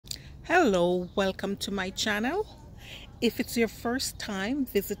Hello, welcome to my channel. If it's your first time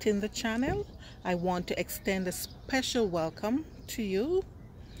visiting the channel, I want to extend a special welcome to you.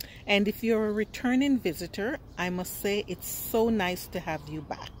 And if you're a returning visitor, I must say it's so nice to have you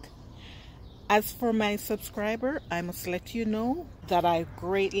back. As for my subscriber, I must let you know that I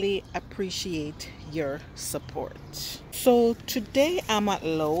greatly appreciate your support. So today I'm at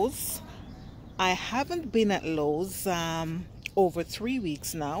Lowe's. I haven't been at Lowe's over 3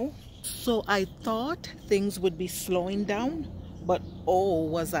 weeks now. So I thought things would be slowing down, but oh,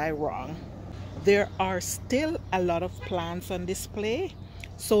 was I wrong. There are still a lot of plants on display,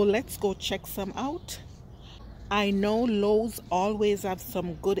 so let's go check some out. I know Lowe's always have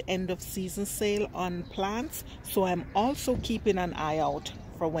some good end of season sale on plants, so I'm also keeping an eye out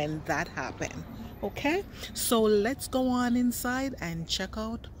for when that happens. Okay, so let's go on inside and check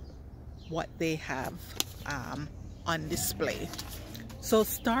out what they have on display. So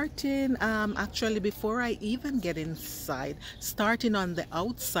starting, actually before I even get inside, starting on the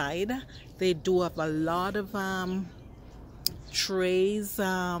outside, they do have a lot of trays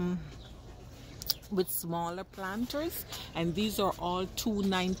with smaller planters, and these are all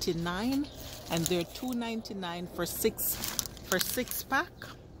 $2.99, and they're $2.99 for six pack.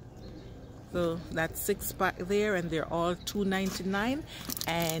 So that's 6-pack there, and they're all $2.99,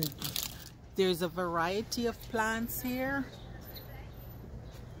 and there's a variety of plants here.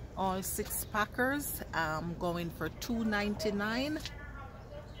 All 6-packers going for $2.99.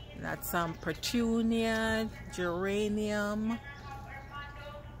 That's petunia, geranium,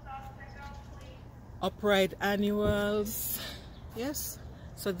 upright annuals. Yes,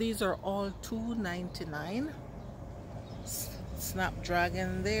 so these are all $2.99.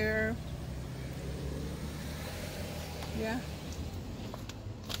 Snapdragon there. Yeah,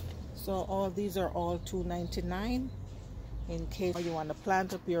 so all these are all $2.99. in case you want to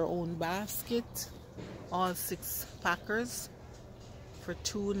plant up your own basket. All 6-packers for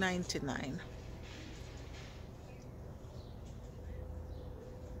 $2.99.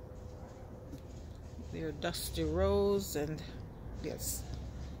 They're dusty rose, and yes,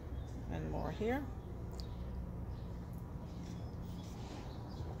 and more here.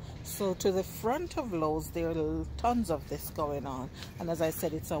 So to the front of Lowe's, there are tons of this going on, and as I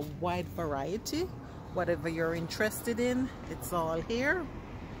said, it's a wide variety. Whatever you're interested in, it's all here.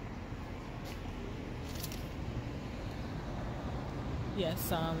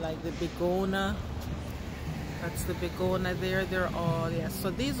 Yes, like the begonia. That's the begonia there. They're all, yes. So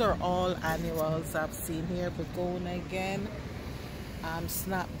these are all annuals I've seen here. Begonia again.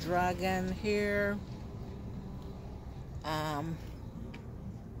 Snapdragon here.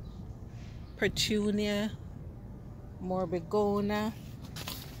 Petunia. More begonia.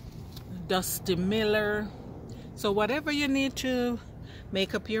 Dusty Miller. So whatever you need to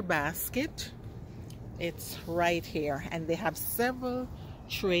make up your basket, it's right here. And they have several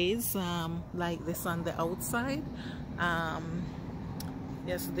trays like this on the outside.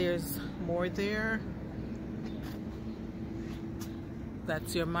 Yes, there's more there.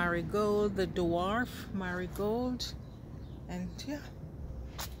 That's your marigold, the dwarf marigold. And yeah,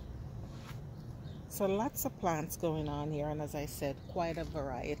 so lots of plants going on here, and as I said, quite a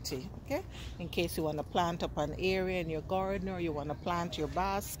variety. Okay, in case you want to plant up an area in your garden, or you want to plant your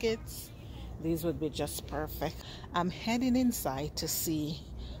baskets, these would be just perfect. I'm heading inside to see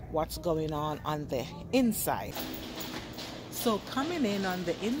what's going on the inside. So coming in on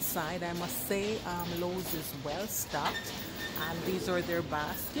the inside, I must say Lowe's is well stocked. These are their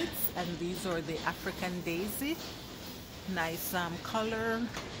baskets, and these are the African daisy. Nice color.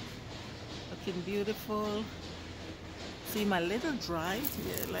 Looking beautiful. Seem a little dry.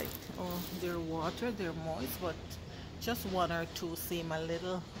 Yeah, like, oh, they're water, they're moist, but just one or two seem a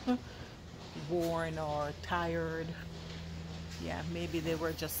little worn or tired. Yeah, maybe they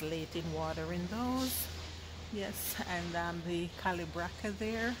were just late in watering those. Yes, and the calibraca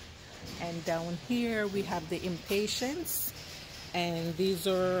there. And down here we have the impatiens, and these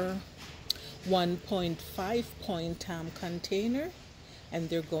are 1.5 point container, and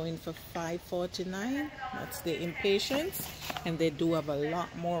they're going for $5.49. That's the impatiens, and they do have a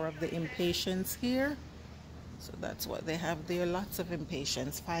lot more of the impatiens here. So that's what they have there. Lots of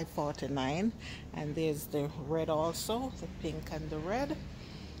impatiens, $5.49. And there's the red also, the pink and the red.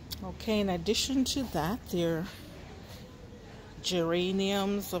 Okay, in addition to that, there are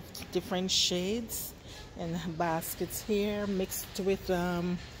geraniums of different shades and baskets here mixed with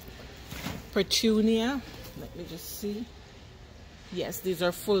petunia. Let me just see. Yes, these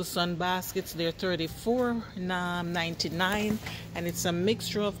are full sun baskets. They're $34.99, and it's a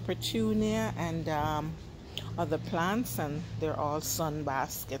mixture of petunia and other plants, and they're all sun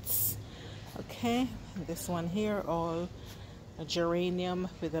baskets. Okay, this one here, all a geranium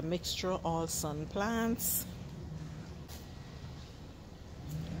with a mixture, all sun plants.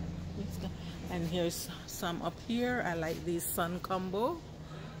 And here's some up here. I like these sun combo.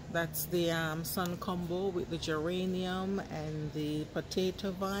 That's the sun combo with the geranium and the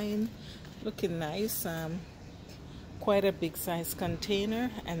potato vine. Looking nice. Quite a big size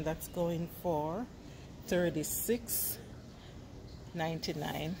container, and that's going for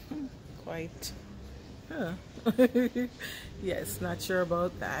 $36.99. Quite. Huh. Yes, not sure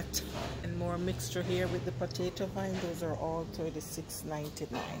about that. And more mixture here with the potato vine. Those are all $36.99.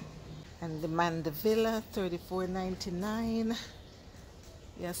 And the mandevilla, $34.99.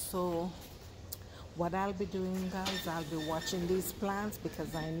 Yes, so what I'll be doing, guys, I'll be watching these plants,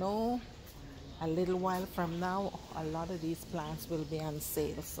 because I know a little while from now a lot of these plants will be on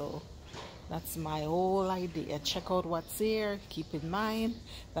sale. So that's my whole idea. Check out what's here. Keep in mind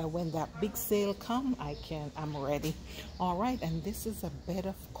that when that big sale come, I'm ready. All right, and this is a bed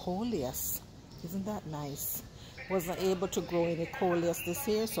of coleus. Isn't that nice? Wasn't able to grow any coleus this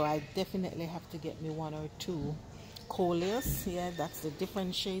year, so I definitely have to get me one or two coleus. Yeah, that's the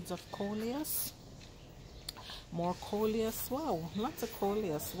different shades of coleus. More coleus. Wow, lots of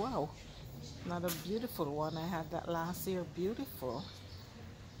coleus. Wow, another beautiful one. I had that last year. Beautiful,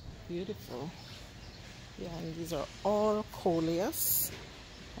 beautiful. Yeah, and these are all coleus.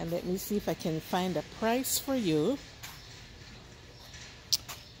 And let me see if I can find a price for you.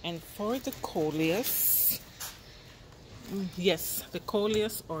 And for the coleus, yes, the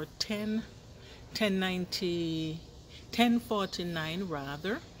coleus are $10.49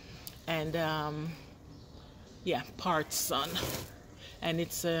 rather, and yeah, part sun, and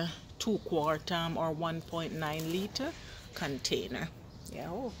it's a 2-quart or 1.9 liter container. Yeah,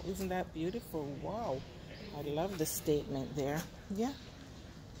 oh, isn't that beautiful? Wow, I love the statement there. Yeah.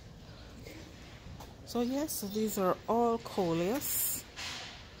 So yes, so these are all coleus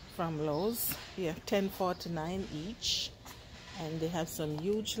from Lowe's. Yeah, $10.49 each. And they have some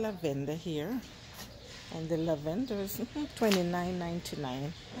huge lavender here, and the lavender is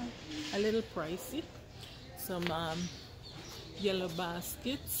 $29.99. A little pricey. Some yellow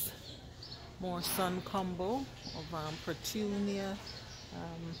baskets, more sun combo of petunia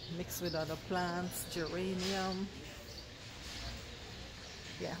mixed with other plants, geranium.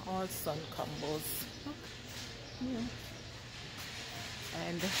 Yeah, all sun combos. Yeah.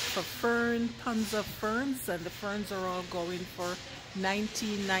 And for fern, tons of ferns, and the ferns are all going for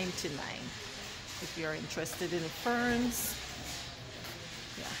 $19.99. If you're interested in ferns,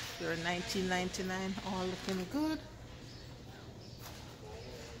 yeah, they're $19.99, all looking good.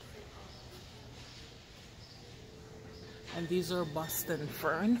 And these are Boston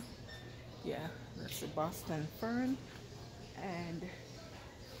fern. Yeah, that's a Boston fern.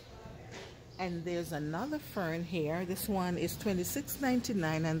 And there's another fern here. This one is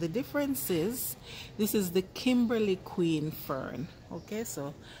 $26.99, and the difference is this is the Kimberly Queen fern. Okay,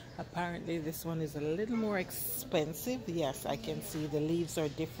 so apparently this one is a little more expensive. Yes, I can see the leaves are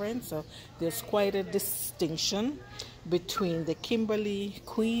different, so there's quite a distinction between the Kimberly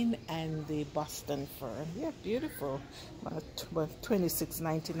Queen and the Boston fern. Yeah, beautiful. But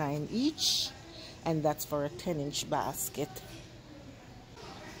 $26.99 each, and that's for a 10-inch basket.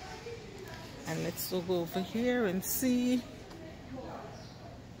 And let's go over here and see.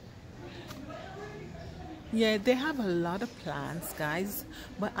 Yeah, they have a lot of plants, guys,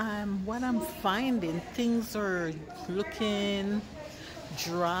 but what I'm finding, things are looking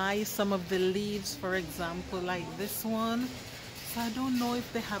dry. Some of the leaves, for example, like this one, so I don't know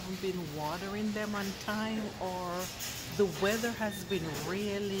if they haven't been watering them on time, or the weather has been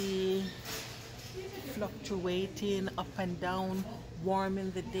really fluctuating up and down. Warm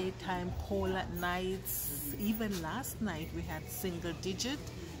in the daytime, cold at nights. Even last night we had single digit.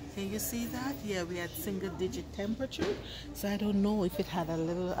 Can you see that? Yeah, we had single digit temperature. So I don't know if it had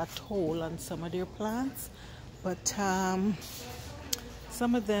a toll on some of their plants, but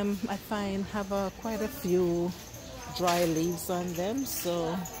some of them I find have quite a few dry leaves on them.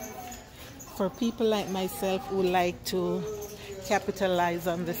 So for people like myself who like to capitalize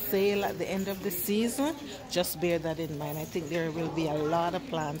on the sale at the end of the season, just bear that in mind. I think there will be a lot of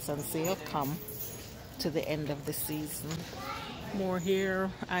plants on sale come to the end of the season. More here,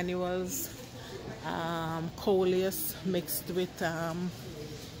 annuals, coleus mixed with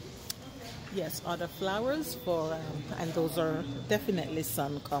yes, other flowers for and those are definitely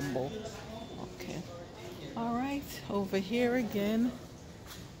sun combo. Okay, all right, over here again.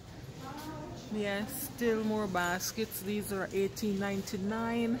 Yes, still more baskets. These are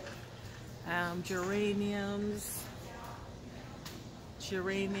 $18.99.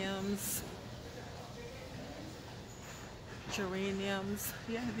 Geraniums. geraniums.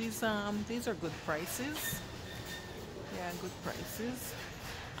 Yeah, these are good prices. Yeah, good prices.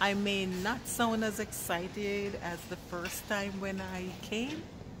 I may not sound as excited as the first time when I came,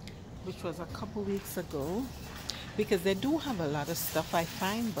 which was a couple weeks ago, because they do have a lot of stuff I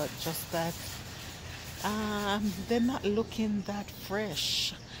find, but just that they're not looking that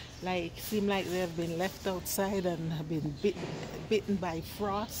fresh. Like, seem like they've been left outside and have been bitten by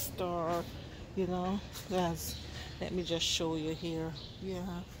frost, or you know. Let me just show you here.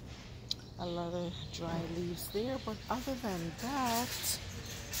 Yeah, a lot of dry leaves there, but other than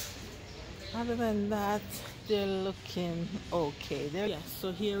that, they're looking okay. Yeah,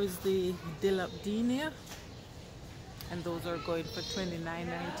 so here is the dilapidea, and those are going for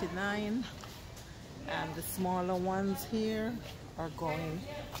 $29.99. And the smaller ones here are going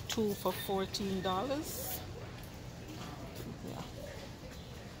 2 for $14. Yeah.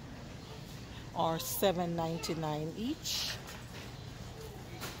 Or $7.99 each.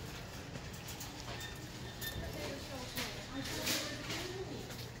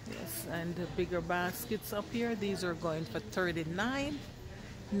 Yes, and the bigger baskets up here, these are going for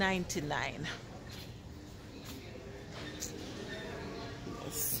 $39.99.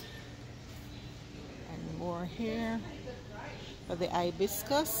 Yes. And more here. For the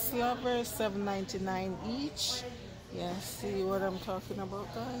hibiscus lovers, $7.99 each. Yes, see what I'm talking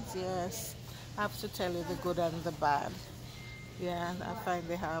about, guys? Yes. I have to tell you the good and the bad. Yeah, I find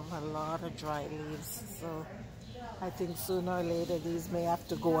they have a lot of dry leaves, so I think sooner or later these may have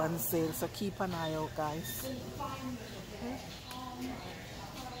to go on sale, so keep an eye out, guys. Okay.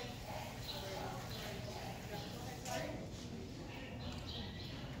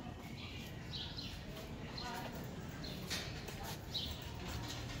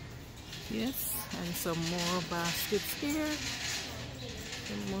 Yes, and some more baskets here.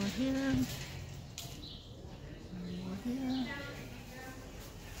 Some more here. More here.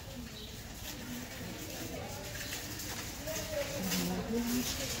 More here.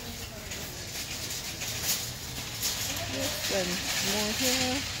 Yes, and more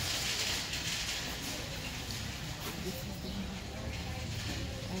here.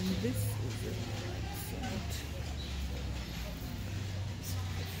 And this is it.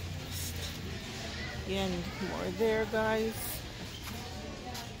 And more there, guys.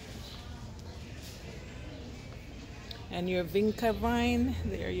 And your vinca vine,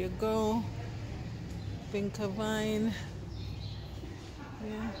 there you go. Vinca vine.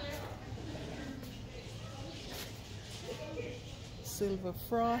 Yeah. Silver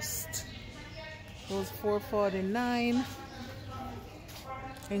frost. Those $4.49.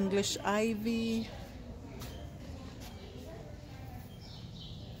 English ivy.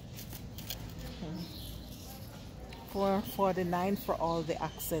 $4.49 for all the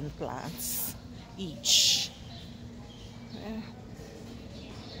accent plants each. Yeah.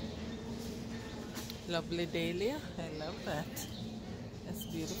 Lovely dahlia. I love that. That's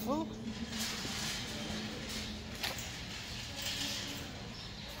beautiful.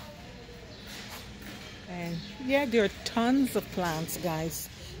 And yeah, there are tons of plants, guys.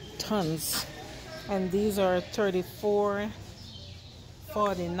 Tons. And these are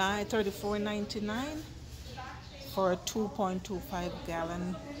 $34.99 for a 2.25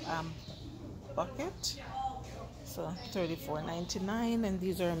 gallon bucket. So $34.99, and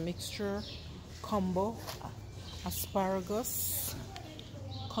these are a mixture combo: asparagus,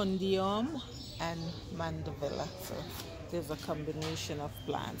 condium, and mandevilla. So there's a combination of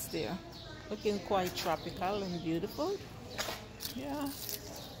plants there, looking quite tropical and beautiful. Yeah.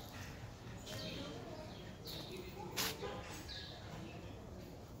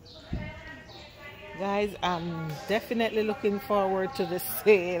 Guys, I'm definitely looking forward to the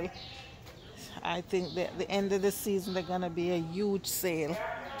sale. I think that at the end of the season they're gonna be a huge sale.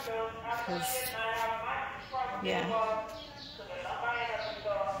 Yeah.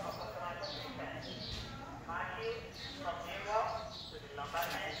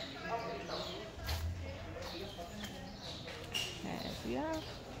 Yeah.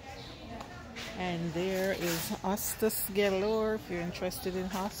 And there is hostas galore if you're interested in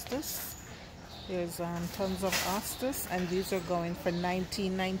hostas. There's tons of hostas, and these are going for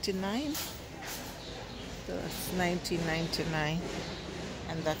 $19.99. So that's $19.99,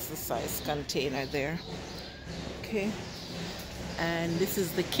 and that's the size container there. Okay. And this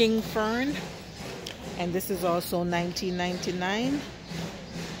is the king fern, and this is also $19.99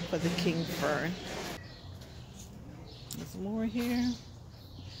 for the king fern. There's more here.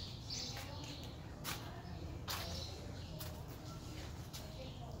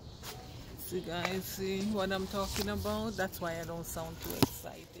 You guys see what I'm talking about? That's why I don't sound too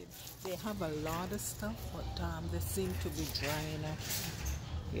excited. They have a lot of stuff, but they seem to be drying up.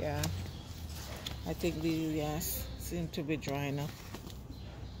 Yeah, I think yes, seem to be drying up.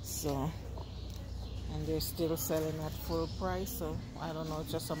 So, and they're still selling at full price, so I don't know,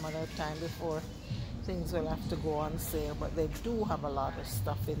 just some other time before things will have to go on sale. But they do have a lot of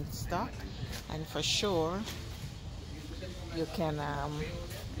stuff in stock, and for sure you can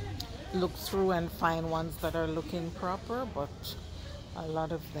look through and find ones that are looking proper, but a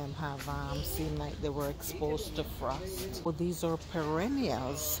lot of them have seemed like they were exposed to frost. Well, these are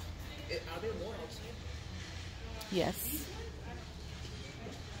perennials. Yes.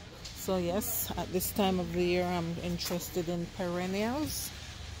 So yes, at this time of the year I'm interested in perennials.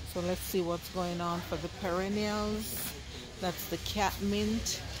 So let's see what's going on for the perennials. That's the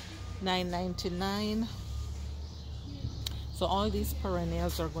catmint, $9.99. So all these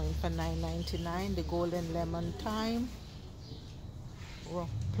perennials are going for $9.99. The golden lemon thyme,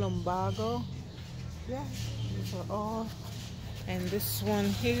 plumbago, yeah, these are all. And this one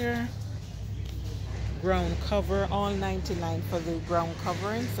here, ground cover, all $99 for the ground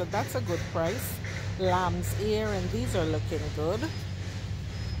covering, so that's a good price. Lamb's ear, and these are looking good.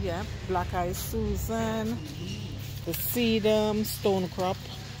 Yeah, black eye Susan, the sedum, stone crop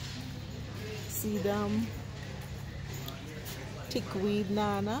sedum, tickweed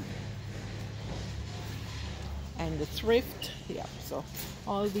nana, and the thrift. Yeah, so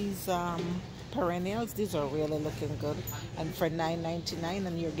all these perennials, these are really looking good, and for $9.99,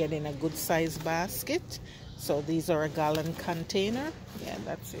 and you're getting a good size basket. So these are a gallon container. Yeah,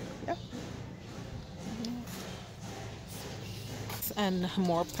 that's it. Yeah. And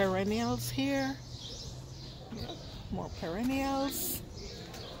more perennials here. Yeah, more perennials.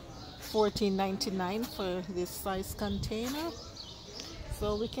 $14.99 for this size container.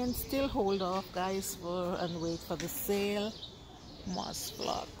 So we can still hold off, guys, and wait for the sale. Moss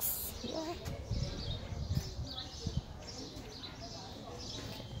phlox. Yeah.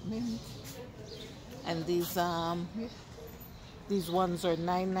 Mint. And these ones are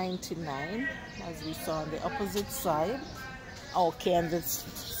 $9.99, as we saw on the opposite side. Okay, and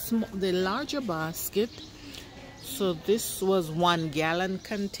the larger basket. So this was 1 gallon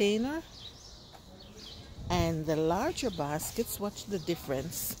container, and the larger baskets, watch the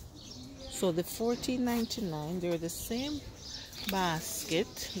difference. So the $14.99, they're the same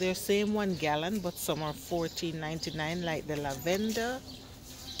basket, they're same 1 gallon, but some are $14.99, like the lavender.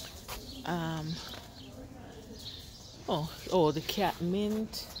 The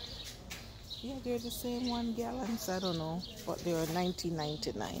catmint. Yeah, they're the same 1 gallons. I don't know, but they're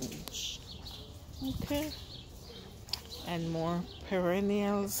 $19.99 each. Okay. And more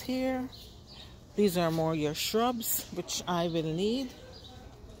perennials here. These are more your shrubs, which I will need.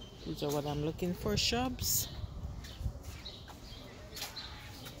 These are what I'm looking for, shrubs.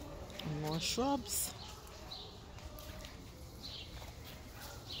 And more shrubs.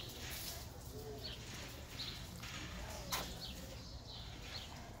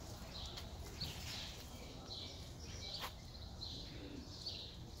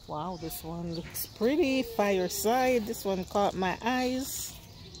 Wow, this one looks pretty. Fireside. This one caught my eyes.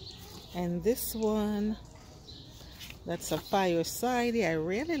 And this one, that's a fireside. I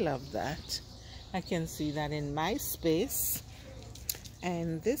really love that. I can see that in my space.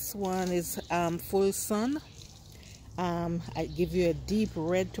 And this one is full sun. I give you a deep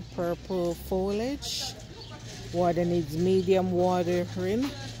red to purple foliage. Water needs medium watering.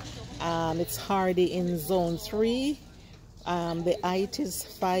 It's hardy in zone 3. The height is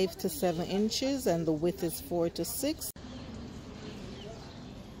 5 to 7 inches and the width is 4 to 6.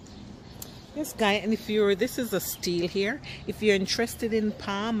 Yes, guys, and this is a steal here. If you're interested in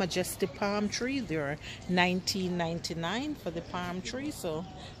majestic palm tree, they're $19.99 for the palm tree, so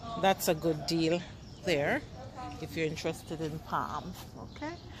that's a good deal there if you're interested in palms.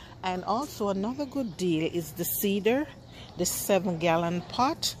 Okay, and also another good deal is the cedar, the 7-gallon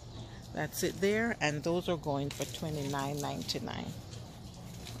pot. That's it there, and those are going for $29.99.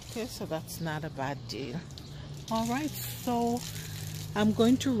 Okay, so that's not a bad deal. All right, so I'm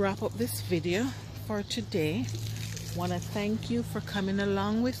going to wrap up this video for today. Want to thank you for coming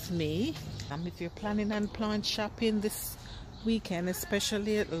along with me. If you're planning on plant shopping this weekend,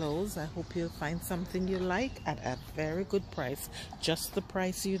 especially at Lowe's, I hope you'll find something you like at a very good price, just the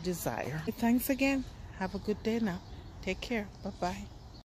price you desire. Thanks again. Have a good day now. Take care. Bye-bye.